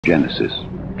Genesis,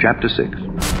 chapter 6.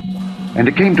 And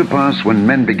it came to pass, when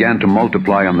men began to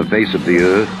multiply on the face of the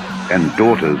earth, and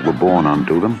daughters were born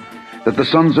unto them, that the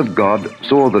sons of God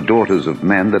saw the daughters of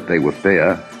men that they were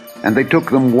fair, and they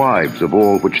took them wives of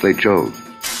all which they chose.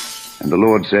 And the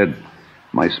Lord said,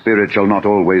 My spirit shall not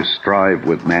always strive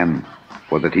with man,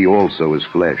 for that he also is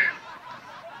flesh.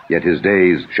 Yet his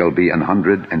days shall be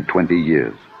 120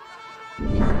 years.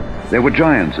 There were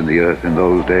giants in the earth in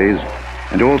those days,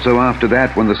 and also after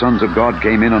that, when the sons of God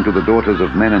came in unto the daughters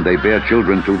of men, and they bare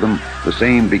children to them, the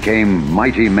same became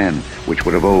mighty men, which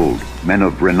were of old, men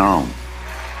of renown.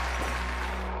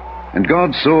 And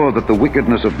God saw that the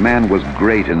wickedness of man was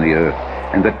great in the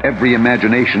earth, and that every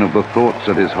imagination of the thoughts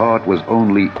of his heart was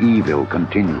only evil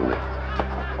continually.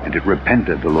 And it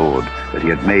repented the Lord that he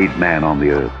had made man on the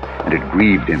earth, and it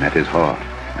grieved him at his heart.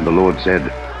 And the Lord said,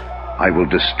 I will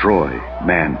destroy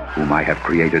man whom I have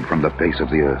created from the face of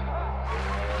the earth,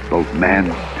 both man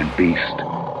and beast,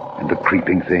 and the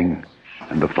creeping thing,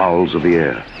 and the fowls of the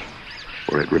air,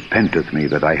 for it repenteth me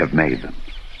that I have made them.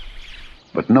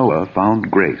 But Noah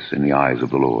found grace in the eyes of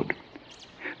the Lord.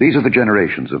 These are the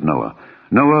generations of Noah.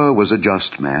 Noah was a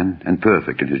just man, and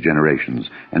perfect in his generations,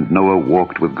 and Noah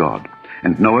walked with God.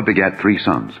 And Noah begat 3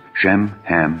 sons, Shem,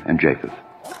 Ham, and Japheth.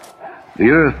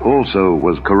 The earth also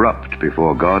was corrupt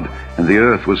before God, and the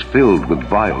earth was filled with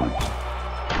violence.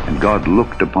 And God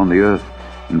looked upon the earth,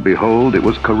 and behold, it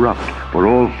was corrupt, for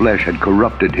all flesh had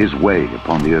corrupted his way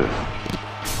upon the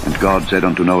earth. And God said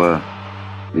unto Noah,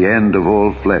 The end of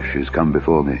all flesh is come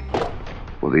before me,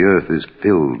 for the earth is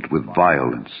filled with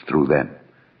violence through them.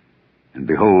 And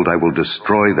behold, I will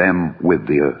destroy them with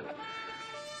the earth.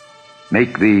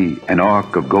 Make thee an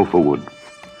ark of gopher wood.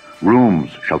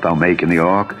 Rooms shalt thou make in the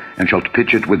ark, and shalt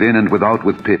pitch it within and without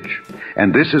with pitch.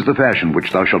 And this is the fashion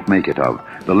which thou shalt make it of.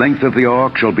 The length of the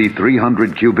ark shall be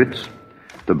 300 cubits,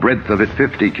 the breadth of it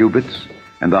 50 cubits,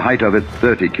 and the height of it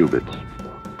 30 cubits.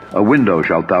 A window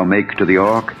shalt thou make to the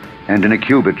ark, and in a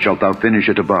cubit shalt thou finish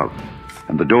it above.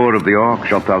 And the door of the ark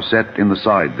shalt thou set in the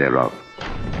side thereof.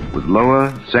 With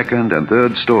lower, second, and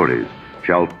third stories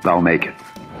shalt thou make it.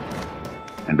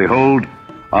 And behold,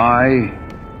 I,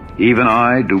 even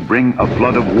I, do bring a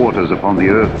flood of waters upon the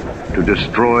earth, to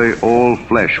destroy all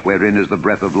flesh wherein is the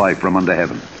breath of life from under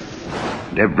heaven.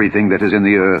 And everything that is in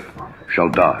the earth shall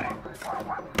die.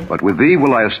 But with thee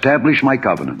will I establish my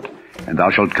covenant, and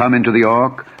thou shalt come into the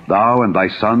ark, thou and thy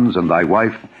sons and thy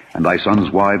wife, and thy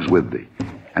sons' wives with thee.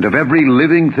 And of every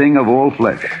living thing of all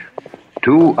flesh,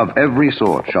 2 of every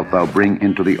sort shalt thou bring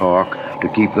into the ark, to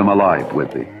keep them alive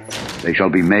with thee. They shall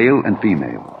be male and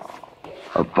female.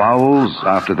 Of fowls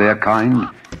after their kind,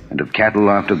 and of cattle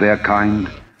after their kind,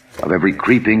 of every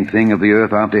creeping thing of the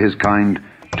earth after his kind,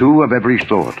 2 of every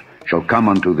sort shall come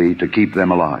unto thee, to keep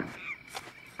them alive.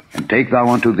 And take thou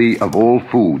unto thee of all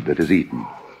food that is eaten,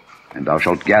 and thou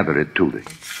shalt gather it to thee,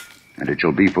 and it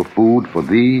shall be for food for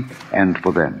thee and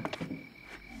for them.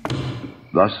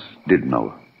 Thus did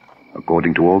Noah.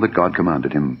 According to all that God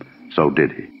commanded him, so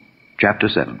did he. Chapter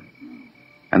 7.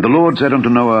 And the Lord said unto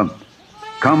Noah,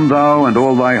 Come thou and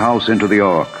all thy house into the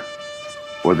ark,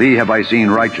 for thee have I seen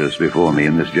righteous before me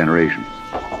in this generation.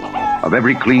 Of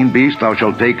every clean beast thou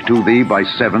shalt take to thee by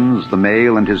 7s the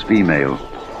male and his female,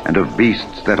 and of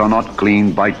beasts that are not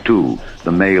clean by 2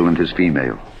 the male and his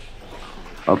female.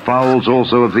 Of fowls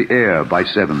also of the air by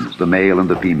 7s the male and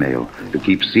the female, to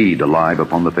keep seed alive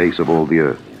upon the face of all the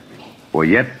earth. For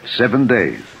yet 7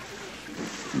 days,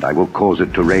 and I will cause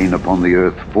it to rain upon the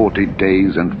earth 40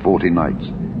 days and 40 nights.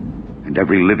 And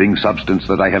every living substance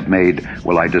that I have made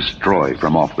will I destroy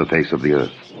from off the face of the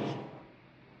earth.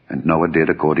 And Noah did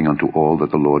according unto all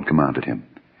that the Lord commanded him.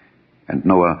 And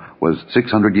Noah was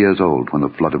 600 years old when the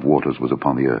flood of waters was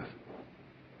upon the earth.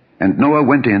 And Noah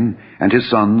went in, and his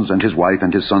sons, and his wife,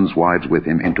 and his sons' wives with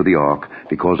him into the ark,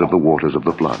 because of the waters of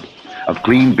the flood. Of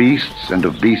clean beasts, and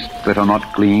of beasts that are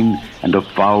not clean, and of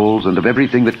fowls, and of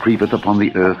everything that creepeth upon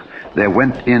the earth, there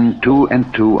went in 2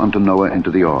 and 2 unto Noah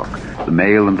into the ark, the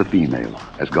male and the female,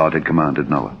 as God had commanded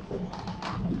Noah.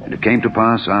 And it came to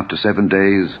pass after 7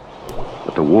 days,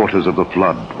 that the waters of the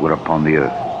flood were upon the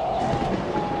earth.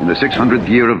 In the 600th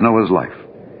year of Noah's life,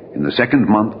 in the 2nd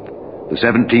month, the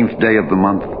 17th day of the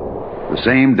month, the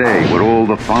same day were all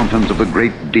the fountains of the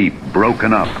great deep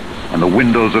broken up, and the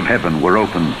windows of heaven were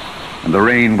opened, and the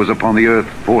rain was upon the earth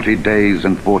 40 days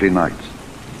and 40 nights.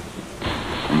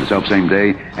 In the selfsame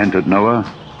day entered Noah,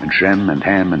 and Shem, and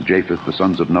Ham, and Japheth, the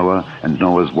sons of Noah, and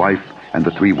Noah's wife, and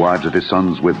the 3 wives of his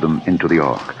sons with them into the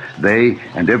ark. They,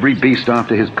 and every beast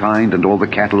after his kind, and all the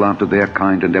cattle after their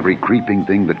kind, and every creeping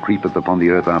thing that creepeth upon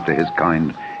the earth after his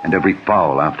kind, and every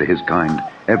fowl after his kind,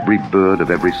 every bird of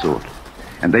every sort.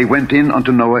 And they went in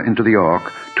unto Noah into the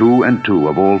ark, 2 and 2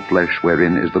 of all flesh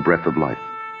wherein is the breath of life.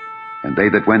 And they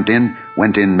that went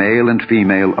in male and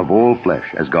female of all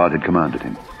flesh, as God had commanded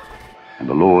him. And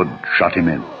the Lord shut him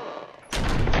in.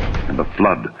 And the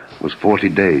flood was 40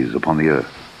 days upon the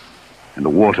earth. And the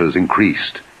waters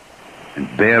increased, and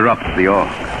bare up the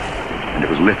ark, and it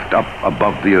was lift up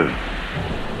above the earth.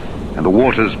 And the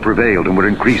waters prevailed, and were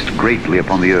increased greatly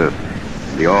upon the earth.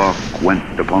 And the ark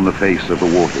went upon the face of the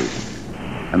waters.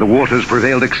 And the waters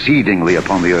prevailed exceedingly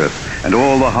upon the earth, and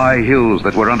all the high hills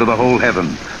that were under the whole heaven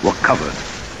were covered.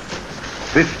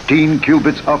 15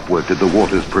 cubits upward did the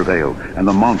waters prevail, and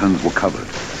the mountains were covered.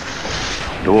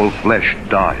 And all flesh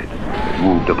died that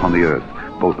moved upon the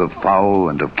earth, both of fowl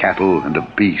and of cattle and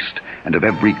of beast, and of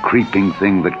every creeping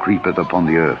thing that creepeth upon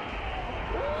the earth.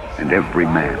 And every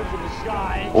man,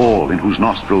 all in whose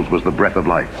nostrils was the breath of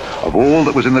life, of all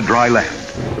that was in the dry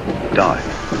land, died.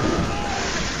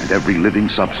 And every living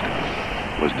substance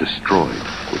was destroyed,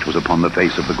 which was upon the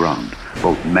face of the ground,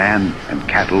 both man and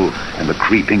cattle, and the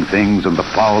creeping things, and the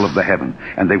fowl of the heaven,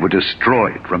 and they were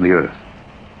destroyed from the earth.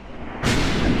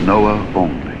 And Noah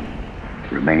only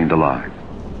remained alive,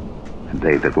 and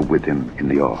they that were with him in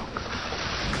the ark.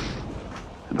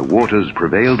 And the waters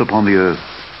prevailed upon the earth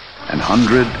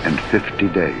 150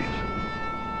 days.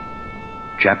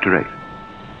 Chapter 8.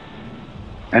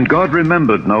 And God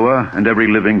remembered Noah, and every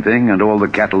living thing, and all the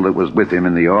cattle that was with him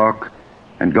in the ark.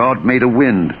 And God made a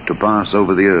wind to pass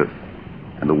over the earth,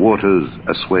 and the waters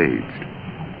assuaged.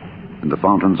 And the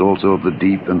fountains also of the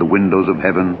deep and the windows of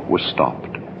heaven were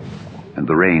stopped, and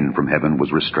the rain from heaven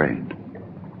was restrained.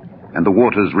 And the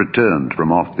waters returned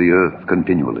from off the earth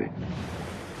continually.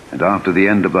 And after the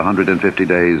end of the 150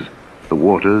 days, the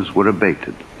waters were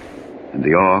abated. And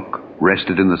the ark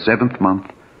rested in the 7th month,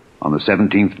 on the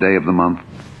 17th day of the month,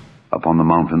 upon the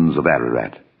mountains of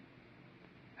Ararat.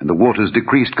 And the waters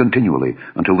decreased continually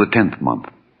until the 10th month.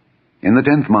 In the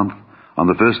 10th month, on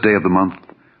the 1st day of the month,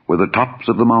 were the tops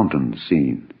of the mountains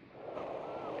seen.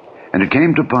 And it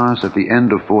came to pass at the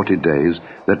end of 40 days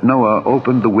that Noah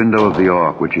opened the window of the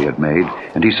ark which he had made,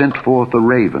 and he sent forth a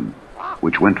raven,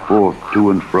 which went forth to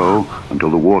and fro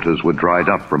until the waters were dried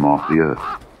up from off the earth.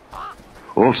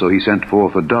 Also he sent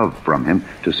forth a dove from him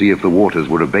to see if the waters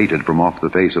were abated from off the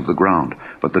face of the ground.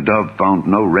 But the dove found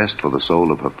no rest for the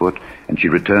sole of her foot, and she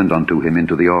returned unto him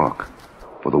into the ark,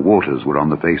 for the waters were on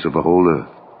the face of the whole earth.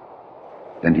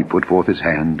 Then he put forth his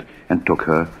hand, and took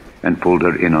her, and pulled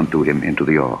her in unto him into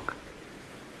the ark.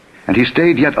 And he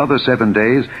stayed yet other 7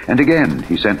 days, and again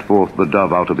he sent forth the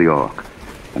dove out of the ark.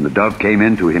 And the dove came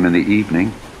in to him in the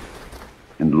evening,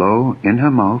 and lo, in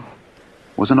her mouth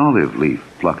was an olive leaf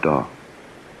plucked off.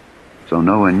 So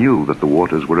Noah knew that the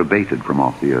waters were abated from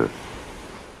off the earth.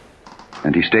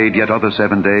 And he stayed yet other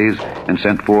 7 days, and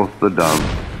sent forth the dove,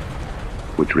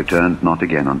 which returned not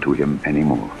again unto him any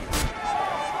more.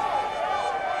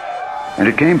 And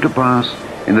it came to pass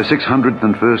in the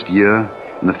 601st year,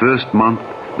 in the 1st month,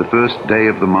 the 1st day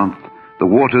of the month, the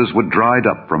waters were dried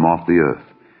up from off the earth.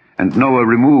 And Noah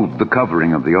removed the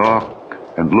covering of the ark,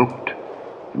 and looked,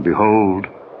 and behold,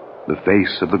 the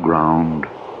face of the ground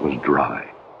was dry.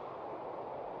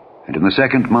 And in the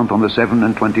 2nd month, on the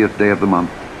 27th day of the month,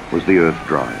 was the earth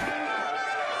dried.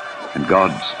 And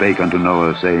God spake unto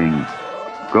Noah, saying,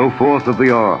 Go forth of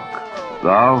the ark,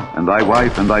 thou, and thy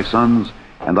wife, and thy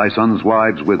sons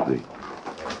wives with thee.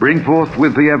 Bring forth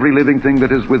with thee every living thing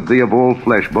that is with thee of all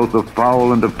flesh, both of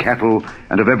fowl and of cattle,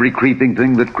 and of every creeping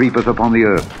thing that creepeth upon the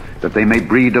earth, that they may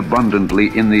breed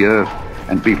abundantly in the earth,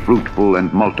 and be fruitful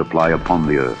and multiply upon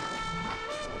the earth.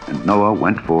 And Noah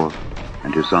went forth,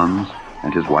 and his sons,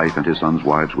 and his wife, and his sons'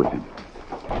 wives with him.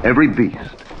 Every beast,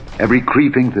 every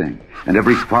creeping thing, and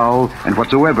every fowl, and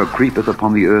whatsoever creepeth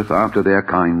upon the earth after their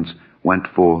kinds, went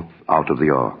forth out of the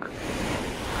ark.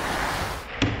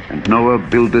 And Noah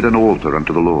builded an altar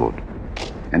unto the Lord,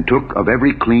 and took of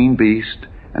every clean beast,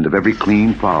 and of every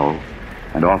clean fowl,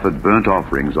 and offered burnt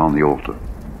offerings on the altar.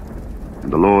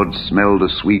 And the Lord smelled a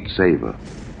sweet savor.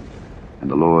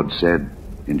 And the Lord said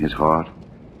in his heart,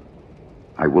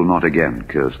 I will not again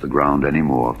curse the ground any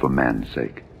more for man's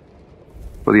sake.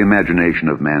 For the imagination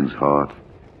of man's heart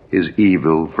is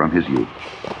evil from his youth.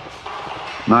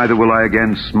 Neither will I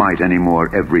again smite any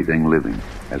more everything living,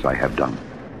 as I have done.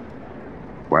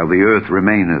 While the earth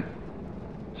remaineth,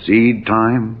 seed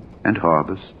time and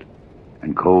harvest,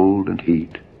 and cold and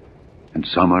heat, and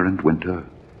summer and winter,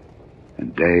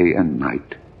 and day and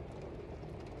night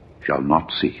shall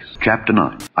not cease. Chapter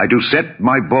 9. I do set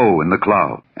my bow in the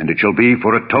cloud, and it shall be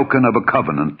for a token of a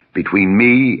covenant between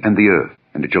me and the earth.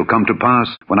 And it shall come to pass,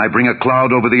 when I bring a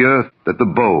cloud over the earth, that the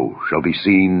bow shall be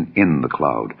seen in the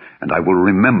cloud. And I will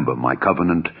remember my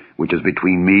covenant, which is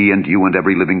between me and you and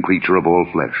every living creature of all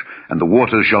flesh. And the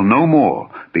waters shall no more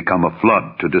become a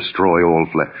flood to destroy all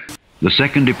flesh. The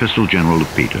second epistle general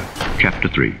of Peter, chapter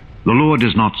 3. The Lord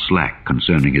is not slack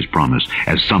concerning his promise,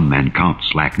 as some men count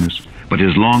slackness, but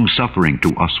is long-suffering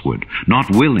to usward, not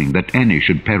willing that any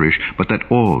should perish, but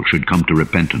that all should come to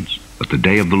repentance. But the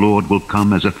day of the Lord will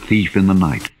come as a thief in the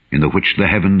night, in the which the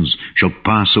heavens shall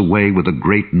pass away with a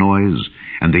great noise,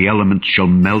 and the elements shall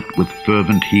melt with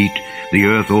fervent heat, the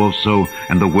earth also,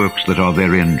 and the works that are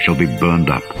therein shall be burned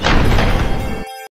up.